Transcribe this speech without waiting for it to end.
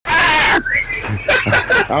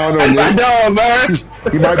I don't know, That's my Nick. dog, man.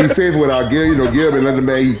 He might be safe without Gil. You know, Gil been letting the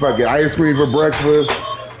man eat fucking ice cream for breakfast.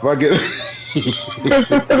 Fucking.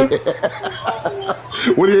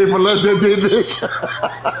 What do you eat for lunch that day, Nick?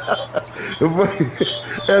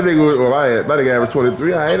 That nigga was, well, my nigga averaged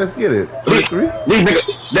 23. All right, let's get it. 23? These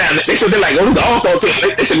niggas, damn, they should be like, oh, this is an all-star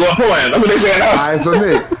team. They should go up for him. That's what they saying us. All right, so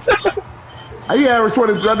Nick. He averaged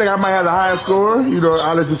 23. I think I might have the highest score. You know,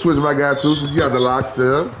 I'll let you switch if I got to, since you have the lock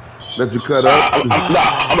still. Let you cut up.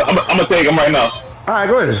 I'm going to take him right now. All right,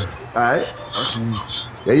 go ahead. All right.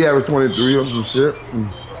 Yeah, he averaged 23 or some shit.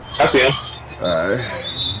 I see him. All right.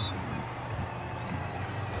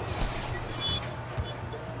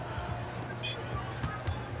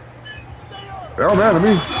 That don't matter to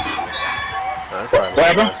me. What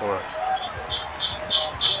happened?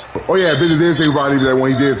 Oh yeah, Busy did say about that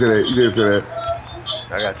when he did say that. He did say that.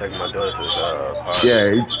 I gotta take my daughter to the party.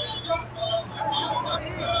 Yeah.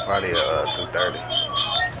 Party at 2:30.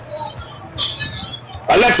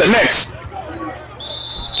 Alexa, next.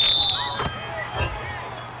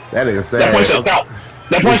 That nigga sad. That point shouldn't count.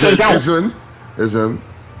 That point shouldn't count. It shouldn't. It shouldn't.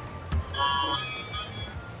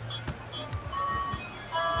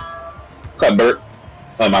 Cut Bert.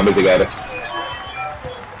 Oh, my music got it.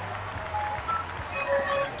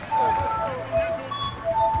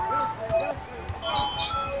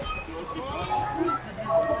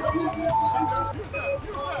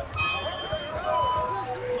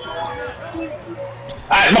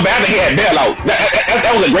 My bad, I think he had bailout.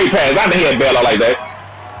 That was a great pass. I think he had bailout like that.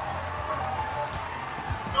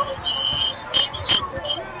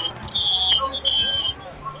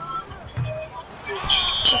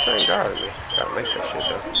 Thank God, man. Gotta make that shit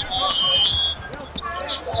though.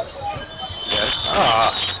 Yes.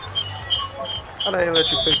 How they ain't let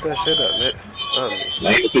you pick that shit up, Nick?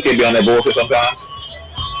 Man, you can't be on that bullshit sometimes.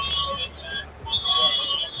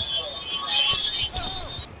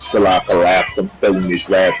 Till I collapse, I'm feeling these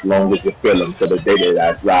raps long as you feel them. To the day that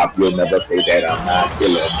I drop, you'll never say that I'm not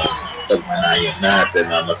killing them. Cause when I am not,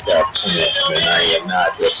 then I'ma stop killing. When I am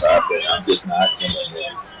not just up, then I'm just not killing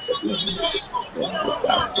them.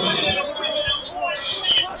 Stop killing them.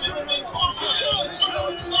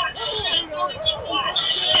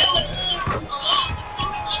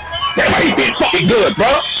 Damn, he being fucking good,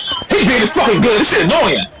 bro. He being fucking good. This shit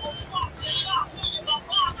annoying.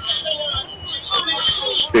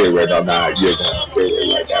 Spirit or not, you're gonna feel it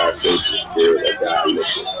like I said, the spirit of God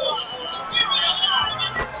lifted up.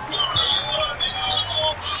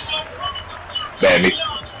 Baby,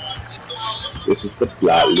 this is the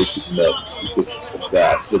plot, listen up. This is the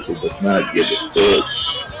God, listen, does not give a fuck.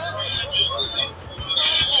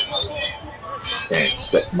 Can't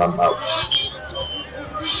shut my mouth.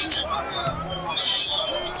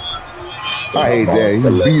 I hate that. He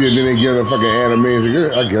beat it, then they give a fucking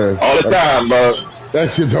animation. I guess. All the time, bro. That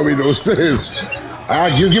shit don't make no sense. I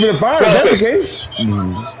just give it a 5. Is that the case?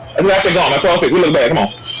 That's actually gone. That's 12-6. We look back. Come on.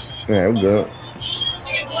 Yeah, I'm good.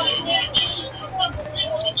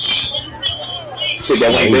 Shit,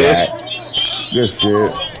 that Wayne Bears. Good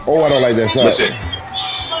shit. Oh, I don't like that shot. Good shit.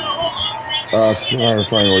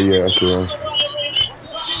 Triangle, yeah, that's good.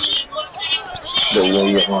 The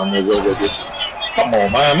William on there. Come on,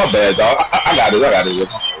 man. My bad, dog. I got it. I got it.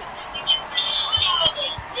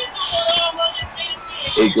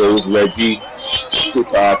 It goes Reggie,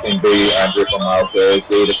 Tupac and Bay, Andre from out there,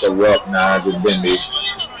 Data Corrupt, Nas and Bendy.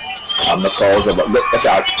 I'm the cause of a look, a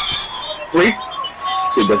shot. 3.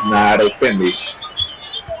 She does not offend me.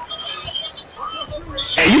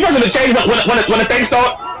 Hey, you pressing the change when the thing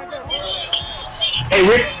start? Hey,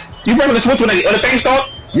 Rick, you pressing the switch when the thing start?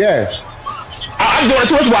 Yeah. I'm doing the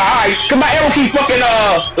switch while, alright, cause my arrow keep fucking,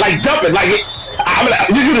 like jumping, like it. I'm like,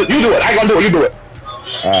 you do it, I ain't gonna do it, you do it.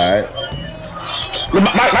 Alright.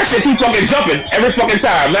 My shit keep fucking jumping every fucking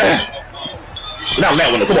time, man. Now that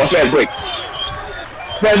one, come on, fast break.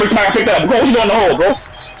 Fast break, somebody pick that up. Bro, what you doing in the hole, bro?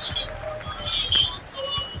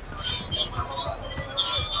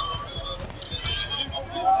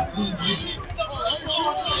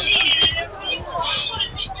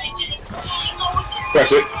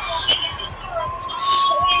 Press it.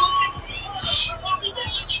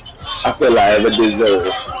 I feel I ever deserve,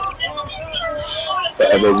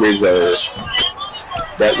 forever reserve.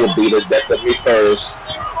 That would be the death of me first.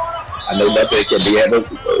 I know nothing can be ever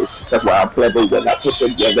reversed. That's why I'm clever when I put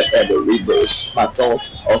together every verse. My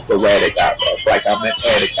thoughts are sporadic. I rap like I'm an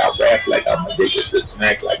addict. I rap like I'm addicted to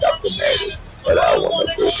snack like I'm fanatic. But I want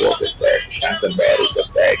to go forth and back. Not the matters of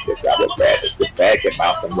fact. It's I would rather sit back and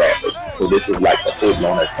mount some rappers. So this is like a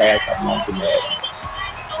full-blown attack. I'm on some madness.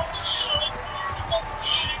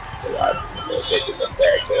 So I'm taking them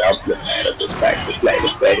back. Yeah, I'm looking at it. The fact the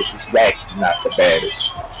baddest is back, not the baddest.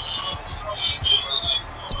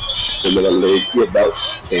 The little leg get out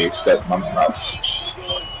and stuck my mouth.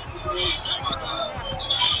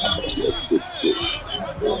 I'm gonna get good shit.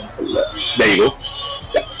 I'm going to left. There you go.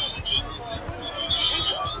 Yeah.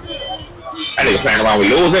 That nigga playing around with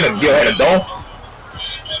losing and still had a dome.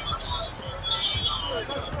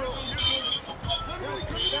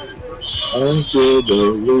 Until the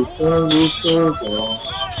roof goes on.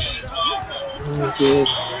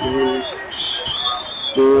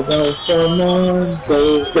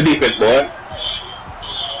 Good defense, boy.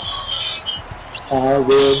 I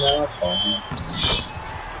will not fall.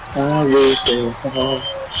 I will stay strong.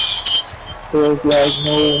 Feels like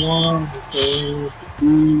no one can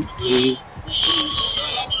beat me.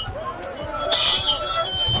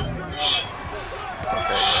 Okay,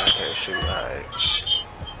 man, I can't shoot. Alright.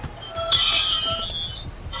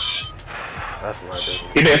 That's my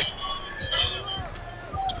business. He missed.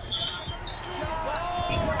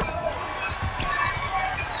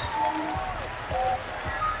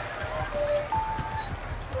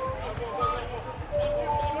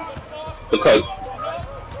 Because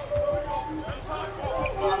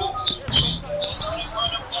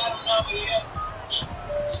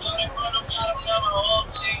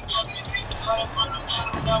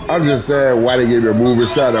I'm just saying why they gave me a moving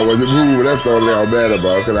shot. I wasn't moving. That's the only thing I'm mad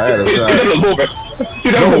about because I had a shot.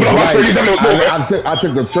 I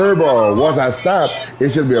took the turbo off. Once I stopped,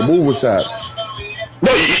 it should be a moving shot.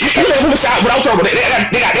 No, you got a moving shot without turbo. They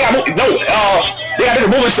got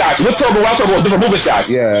different moving shots. With turbo, without turbo, different moving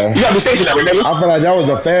shots. Yeah. You gotta be stationary, remember? I feel like that was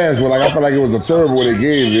a fast one. Like I feel like it was a turbo they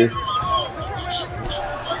gave me.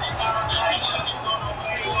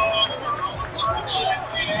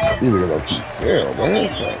 You look at that. Yeah, man.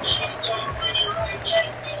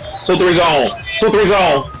 2-3 zone. 2-3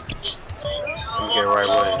 zone. You get right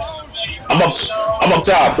way. I'm up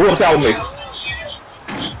top. Who up top with me?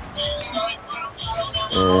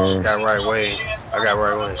 Got right way. I got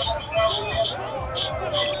right way.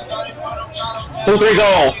 2-3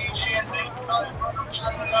 zone.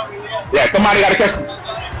 Yeah, somebody gotta catch me.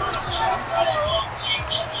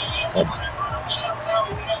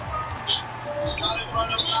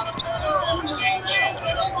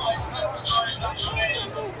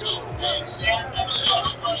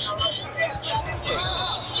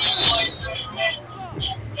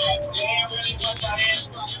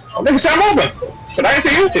 Oh, nigga, shot moving. But I didn't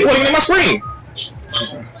see you. It wasn't even in my screen.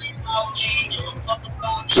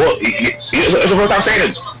 Well, it's the first time saying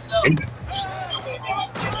it.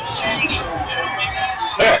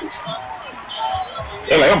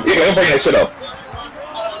 Yeah, like I'm bringing that shit up.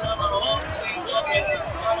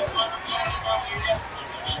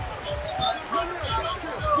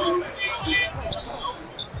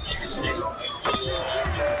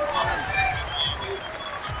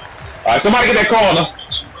 Alright, somebody get that corner.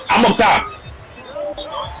 I'm up top.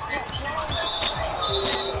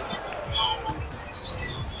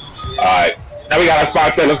 Alright, now we got our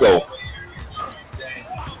spot set. Let's go.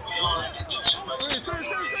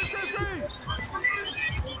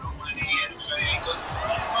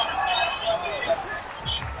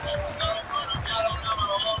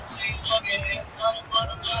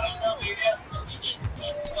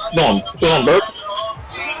 Still on Bert.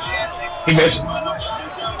 He missed.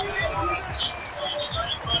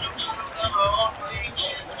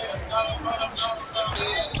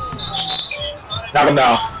 Knock him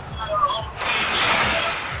down.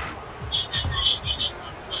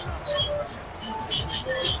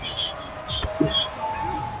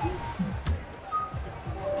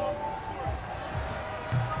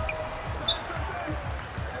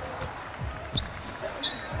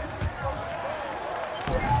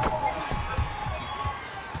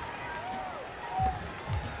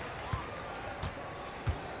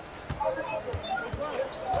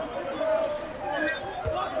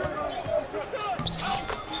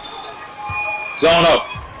 Zone up.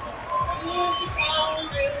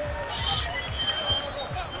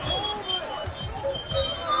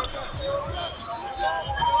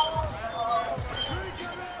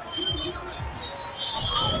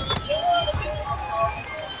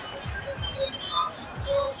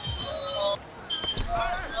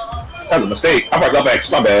 That was a mistake. I'm up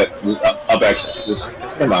X. My bad. Up X.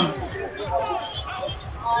 Come on.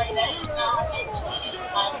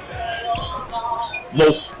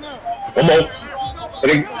 Move. One more.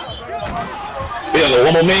 Yeah,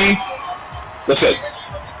 one more me. That's it.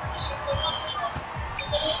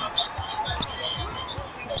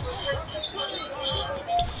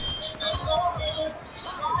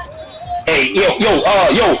 Hey, yo.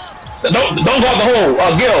 Don't go out the hole,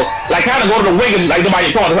 Gil. Like kind of go to the wing and like nobody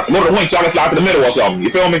in corner. Go to the wing, so I can slide to the middle or something. You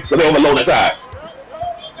feel me? Because they overload inside.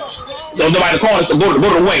 So if nobody in the corner, so go to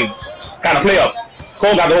the wing. Kind of play up.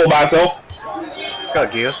 Cole got the hole by himself.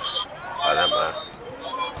 Got Gil. Oh, never mind.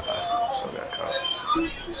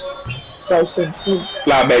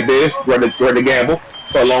 Fly back this, ready to gamble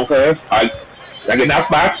for a long pass. Alright, I get now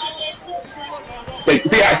spots.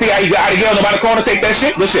 See how you got out of Gil, nobody in the corner, take that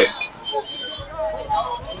shit. Good shit.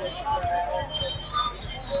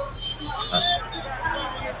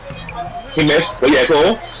 He missed, but yeah,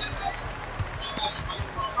 cool.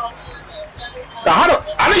 Now, I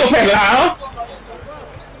know you're passing high, huh?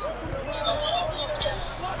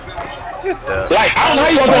 Like, I don't know how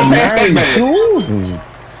you want to pass that, man.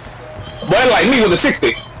 Boy, like me with the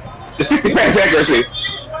 60. The 60 pass accuracy.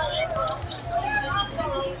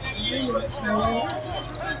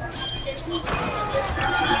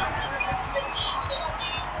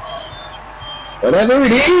 Whatever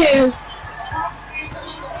it is.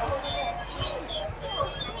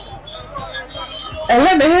 And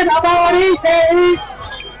let me hear my body say.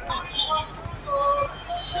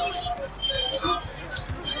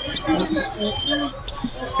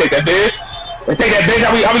 Take that bitch. Take that bitch.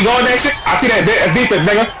 How we going that shit? I see that bitch. That's defense,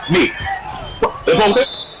 nigga. Me. The focus.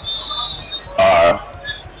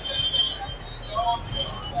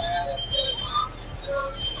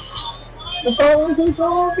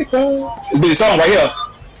 It'll be the song right here.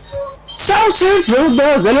 South Central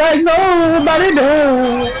does it like nobody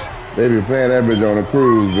does. They be playing that bitch on a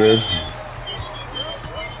cruise, bitch.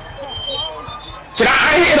 Shit,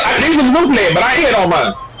 I ain't hit. These niggas do play it, but I ain't hit on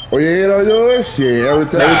mine. Oh, you hit on yours? Shit, every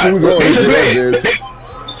time we go, they just play it. bitch.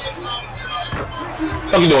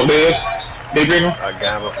 What you doing, bitch? They drinking? I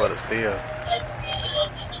gamble for the steal.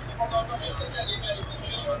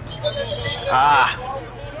 Ah.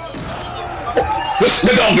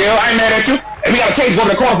 Good on, Gil. I ain't mad at you. And we gotta chase over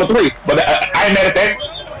the corner for 3, but I ain't mad at that.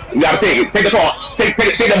 You gotta take it. Take the corner. Take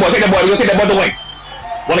that boy. Take that boy. We'll take that boy to the wing.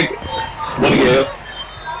 Wanna Gil.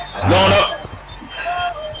 Going up.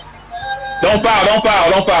 Don't foul.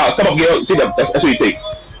 Come up, Gil. See that? That's what you take.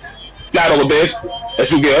 Slide over, bitch.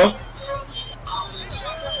 That's you, Gil.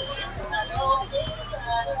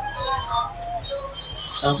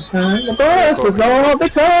 Sometimes the bus is all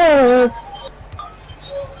because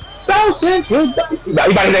South Central. You about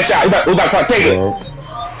to get that shot. We about to try to take it.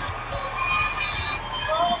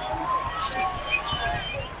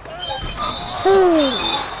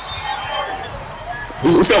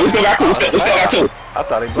 We still got 2. We still got 2. I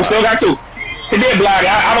thought he We still got 2. He did block.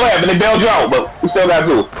 I don't have, but they bailed you out, but we still got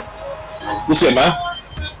 2. Good shit, man.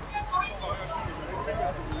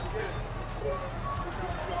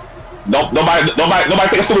 Nobody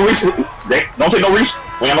take a stupid reach. Don't take no reach.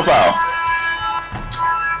 We ain't on the foul.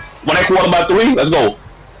 When that quarter by 3, let's go.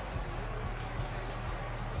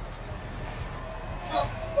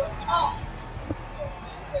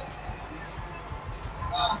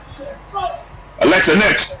 Alexa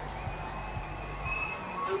next.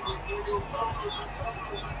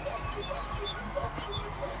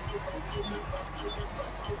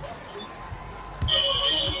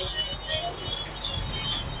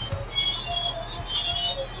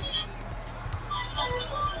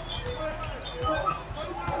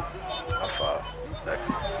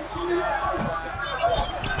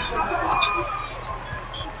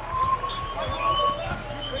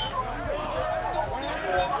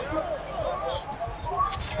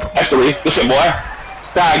 That's 3. Good shit, boy.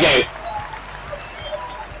 Tie game.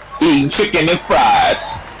 Eating chicken and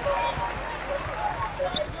fries.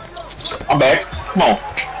 I'm back. Come on.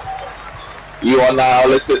 You are now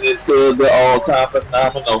listening to the all-time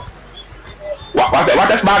phenomenal. Watch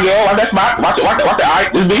that spot, girl. Watch that spot. Watch it.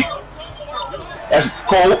 Alright, this beat. That's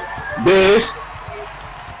Cole. Biz.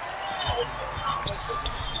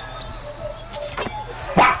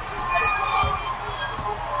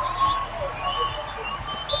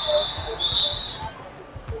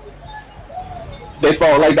 They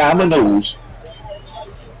fall like dominoes.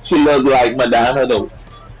 She look like Madonna though.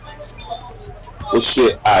 Well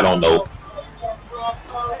shit, I don't know.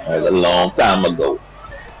 That was a long time ago.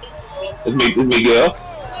 It's me, girl.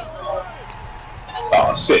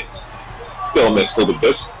 Oh shit. Still mixed stupid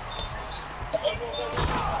bitch.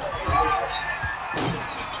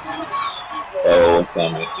 Oh, I'm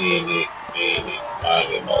coming in it,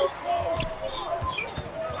 find it more.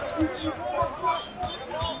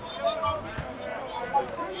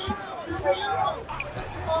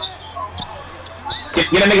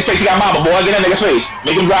 Get that nigga face, you got mama, boy. Get that nigga face.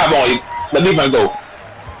 Make him drive on you. Let me go.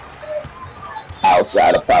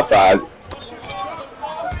 Outside of Popeyes.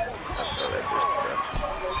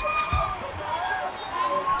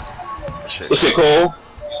 This shit cool.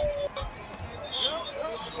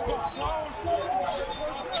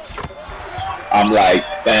 I'm like,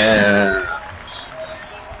 damn.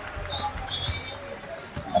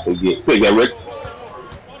 I forget. Quick, get Rick.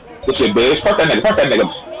 This shit big. Punch that nigga. Punch that nigga.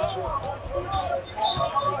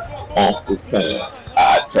 Okay. I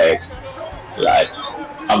text. Like,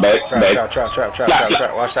 I'm back. Trap.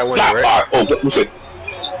 Watch that window, Rick. Oh, good shit.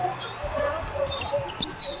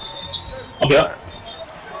 I'm here.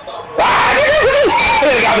 I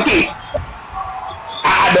got the key.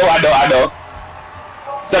 I know.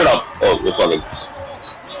 Set it up. Oh, we're fucking.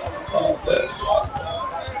 Oh,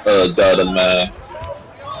 man.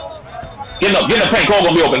 Get in the paint. Cole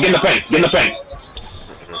gonna be open. Get in the paint.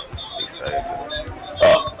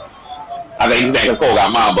 I think he's because Cole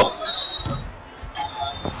got Mamba.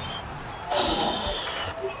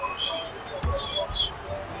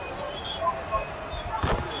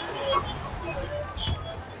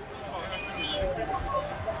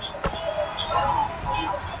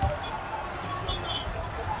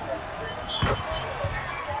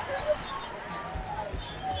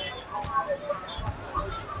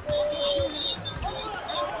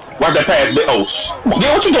 Watch that pass, bitch. Oh, come on,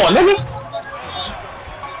 what you doing, nigga?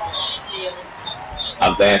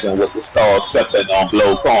 I'm dancing with the stars, stepping on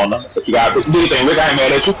blow corner. But you gotta do your thing, Rick. I ain't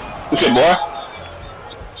mad at you. Good shit, boy.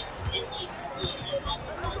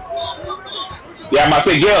 Yeah, I might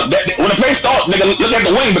say, yeah, when the play starts, nigga, look at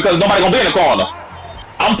the wing because nobody gonna be in the corner.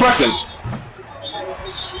 I'm pressing.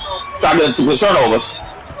 Try to get into the turnovers.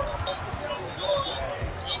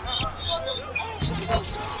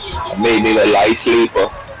 Maybe the light sleeper.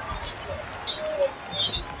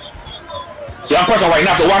 See, I'm pressing right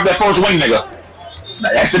now, so watch that first wing, nigga.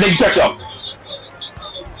 That's the nigga catch up.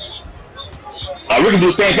 Ricky do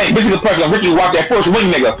the same thing. Ricky the pressure. Ricky watch that first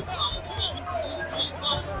wing, nigga.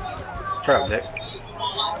 Trap, Nick.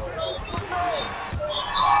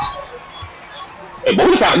 Hey, but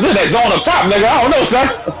we kind of good at that zone up top, nigga. I don't know, son.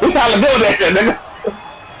 We kind of good at that shit, nigga.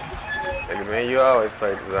 Nigga, man, you always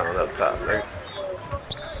play the zone up top, nigga.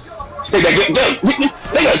 Take that,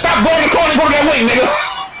 nigga, stop going to the corner and go to that wing, nigga.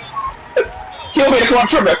 Kill me to come on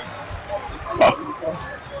tripping.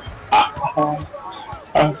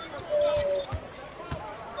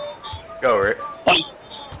 Go, Rick.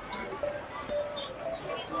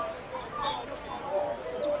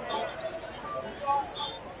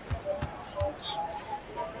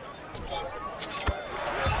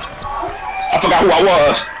 I forgot who I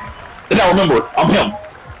was. Did I remember? I'm him.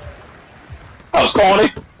 I was corny.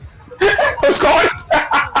 It's corny.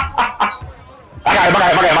 I got him.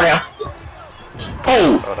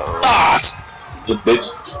 Oh, gosh. You bitch.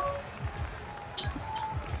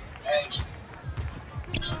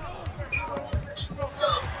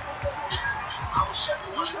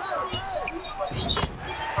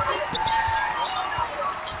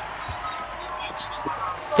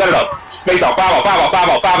 Set it up. Space out. 5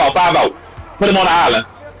 out. Put him on the island.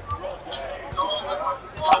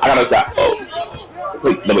 I got a shot. Oh.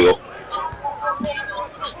 Wait, there we go.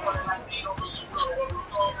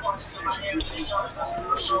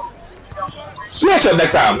 Smash up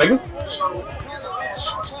next time, nigga.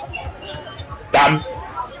 Got him.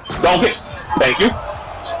 Don't hit. Thank you.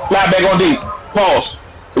 Fly back on D. Pause.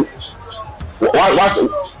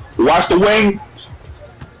 Watch the wing.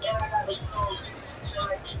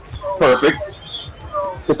 Perfect.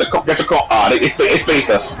 Get your call. Ah, they spaced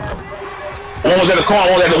us. One was at the corner,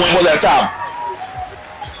 one was at the wing, one was at the top.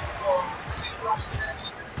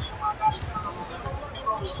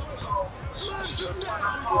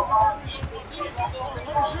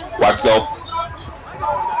 Watch so.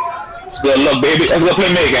 Good look, baby. Let's go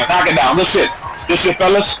play Megan. Knock it down. Good shit. Good shit,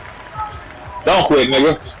 fellas. Don't quit,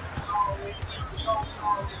 nigga.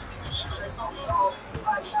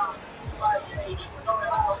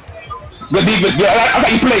 Good defense, girl. That's how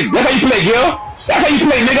you play. That's how you play, girl. That's how you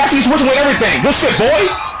play, nigga. I see you switching with everything. Good shit, boy.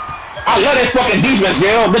 I love that fucking defense,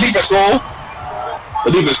 girl. Good defense, goal.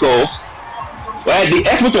 Good defense, goal. Well, the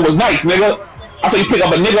switching was nice, nigga. I saw you pick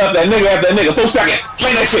up a nigga after a nigga after a nigga. 4 seconds.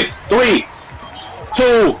 Play that shit. 3,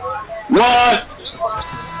 2, 1.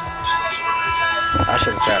 I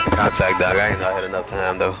should have tried to contact dog. I ain't not had enough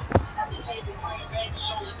time though.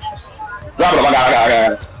 Drop it up. I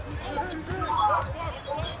got it.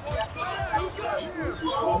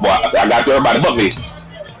 Boy, I got to everybody but me.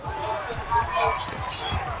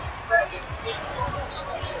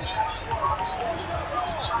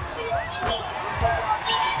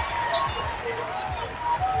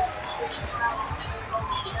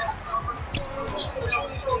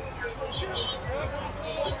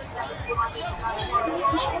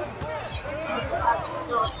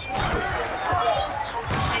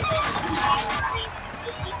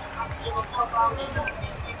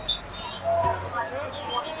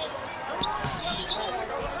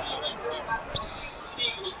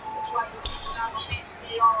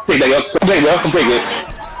 Take that, yo. Come take it, yo. Come take it.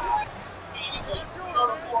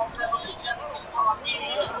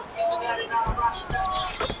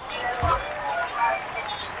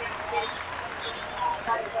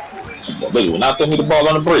 Baby, will not throw me the ball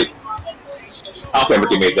on the break. I don't care if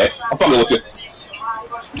he made that. I'm fucking with you.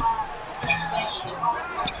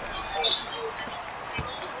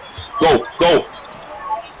 Go, go.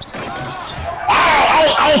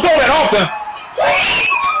 I don't throw that often.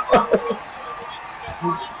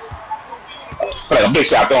 Like a big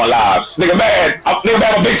shot throwing lives. Nigga mad. Nigga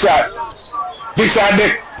mad on big shot. Big shot,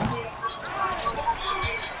 Nick.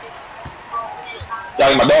 Y'all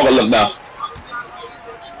get my dog a look now.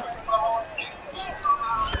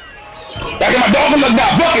 Y'all get my dog a look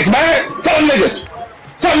now. Buckets, man. Tell them niggas.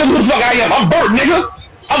 Tell them who the fuck I am. I'm Bert, nigga.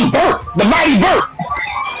 I'm Bert. The mighty Bert.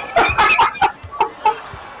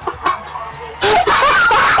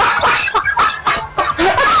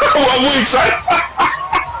 One week, son.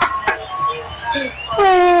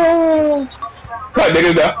 Cut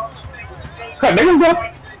niggas down. Cut niggas down.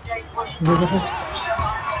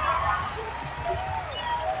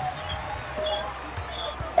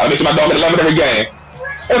 I'll make sure my dog get 11 every game.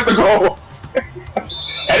 That's the goal.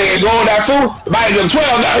 And he ain't going down too. Might give him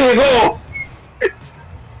 12 now. Here you go.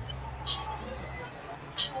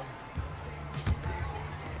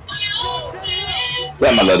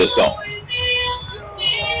 Damn, I love this song.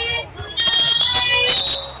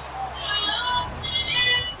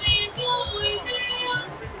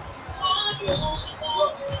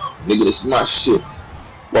 Nigga, this is my shit.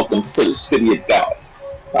 Welcome to the city of gods.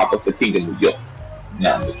 Top of the kingdom of New York.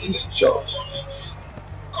 Now I'm the king of charge.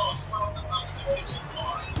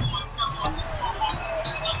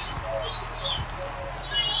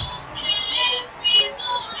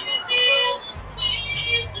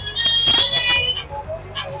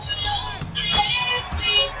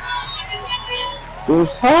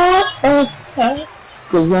 It's hard,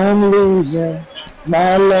 cause I'm losing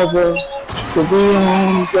my lover. To be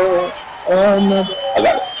on so another. I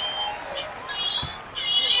got it.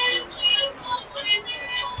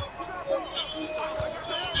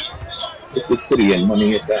 It's the city and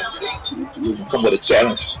money at that. Come with a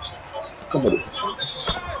challenge. Come with it.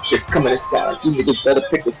 It's coming inside. You niggas better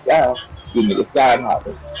pick a side. You niggas side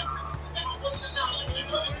hopping.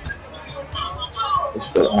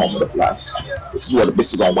 It's the home of the flies. This is where the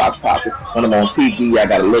bitches gonna watch popping. When I'm on TV, I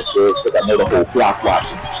gotta look good because I know the whole block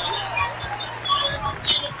watching.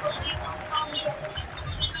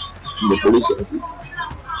 The police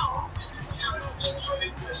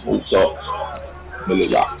smooth talk, Millie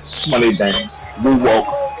Rock, Money Dance, Woo Walk.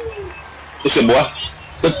 It's your boy.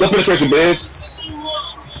 The penetration, bitch.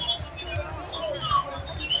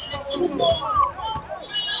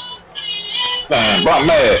 Man, bro, I'm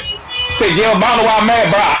mad. Say, yeah, I don't know why I'm mad,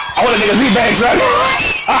 bro. I want a nigga Z-Bang, son.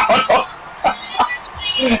 I don't know.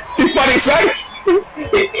 You funny, son?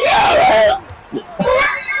 Yeah,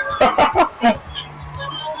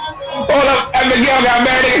 hold up, after the girl got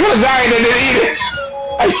married, nigga could have died and didn't eat it.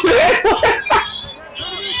 Are you there?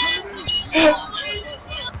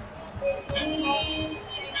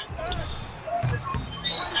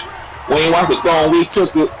 We ain't watched the song, we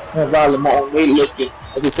took it. And Volume we looking.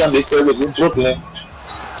 It's a Sunday service in Brooklyn.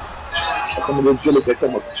 Some of those drillers that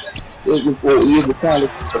come up 4 years of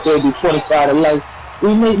college, but they do 25 to life.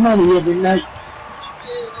 We make money every night.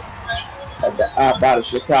 At the I the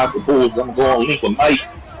Chicago Bulls, I'm going to link with Mike.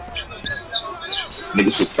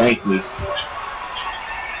 Niggas should thank me.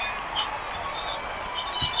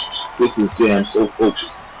 This is jam so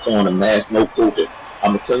focused. On a mask, no COVID.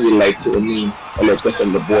 I'ma turn your light to a meme. I let just a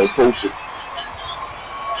little boy post it.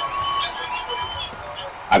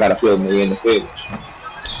 I gotta feel me in the field.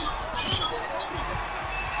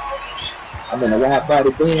 I'm in a wide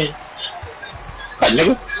body band. Cut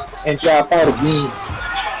nigga. And try out again.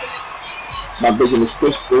 My vision is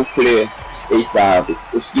crystal clear. A5,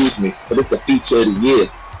 excuse me, but it's a feature of the year.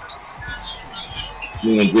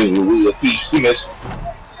 Me and Grizzly, we a peach. See this?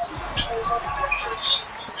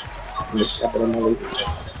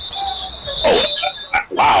 Oh,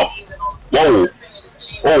 wow. Whoa.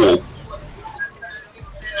 Whoa.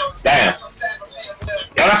 Damn.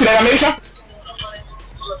 Y'all not see that animation?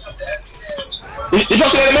 Did y'all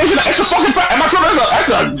see that animation? That's a fucking foul. Am I tripping? That's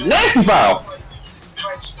a nasty foul.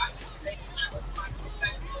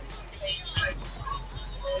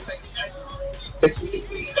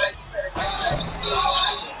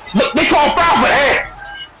 Look, they call foul for that.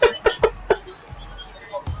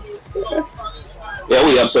 Yeah,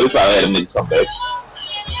 we up, so we try to add a nigga someday.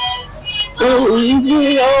 Go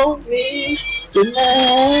easy on me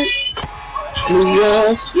tonight. New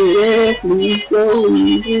York City, please go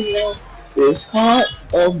easy on this heart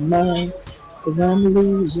of mine, 'cause I'm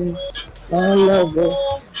losing my lover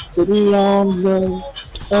to the arms of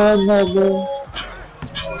another.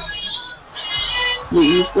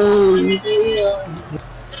 Please go easy on me.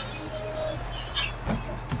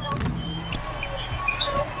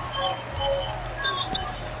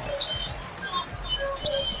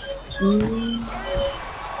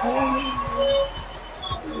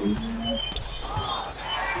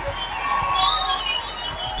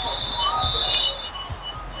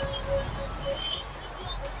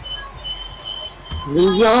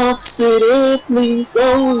 New York City, please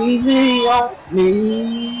go easy on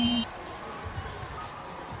me.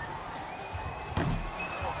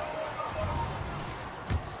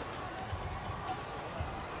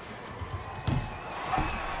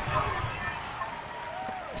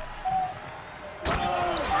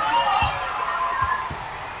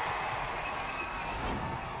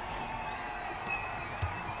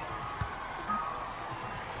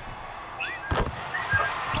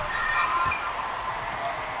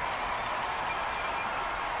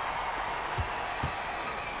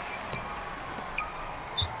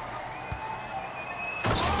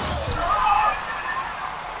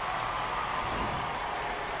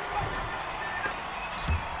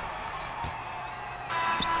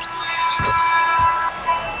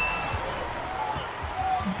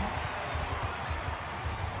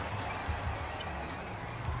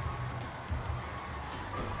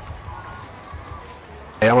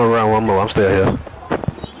 Hey, I'm around one more. I'm still here.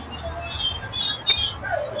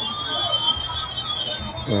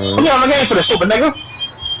 I'm on the game for this stupid nigga.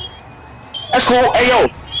 That's cool. Hey yo,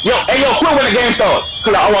 quit when the game starts.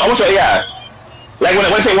 Cause I want your AI. Like when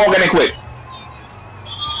they say walk in and quit.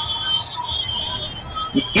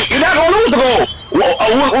 You're not gonna lose the goal.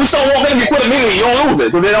 We start walking and you quit immediately. You don't lose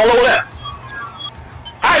it because they don't load that.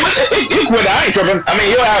 Alright, you quit. I ain't tripping. I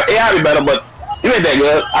mean, your AI be better, but you ain't that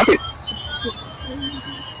good.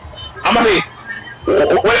 I'm gonna say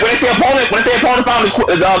when they say opponent found is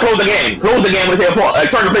close the game. Close the game when they say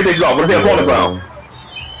opponent. Turn the PlayStation off when they say opponent found.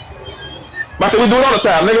 I said we do it all the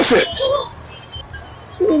time, nigga. Shit.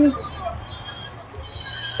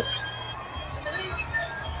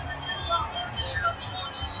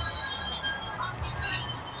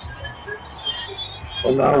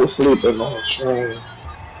 And I was sleeping on the train.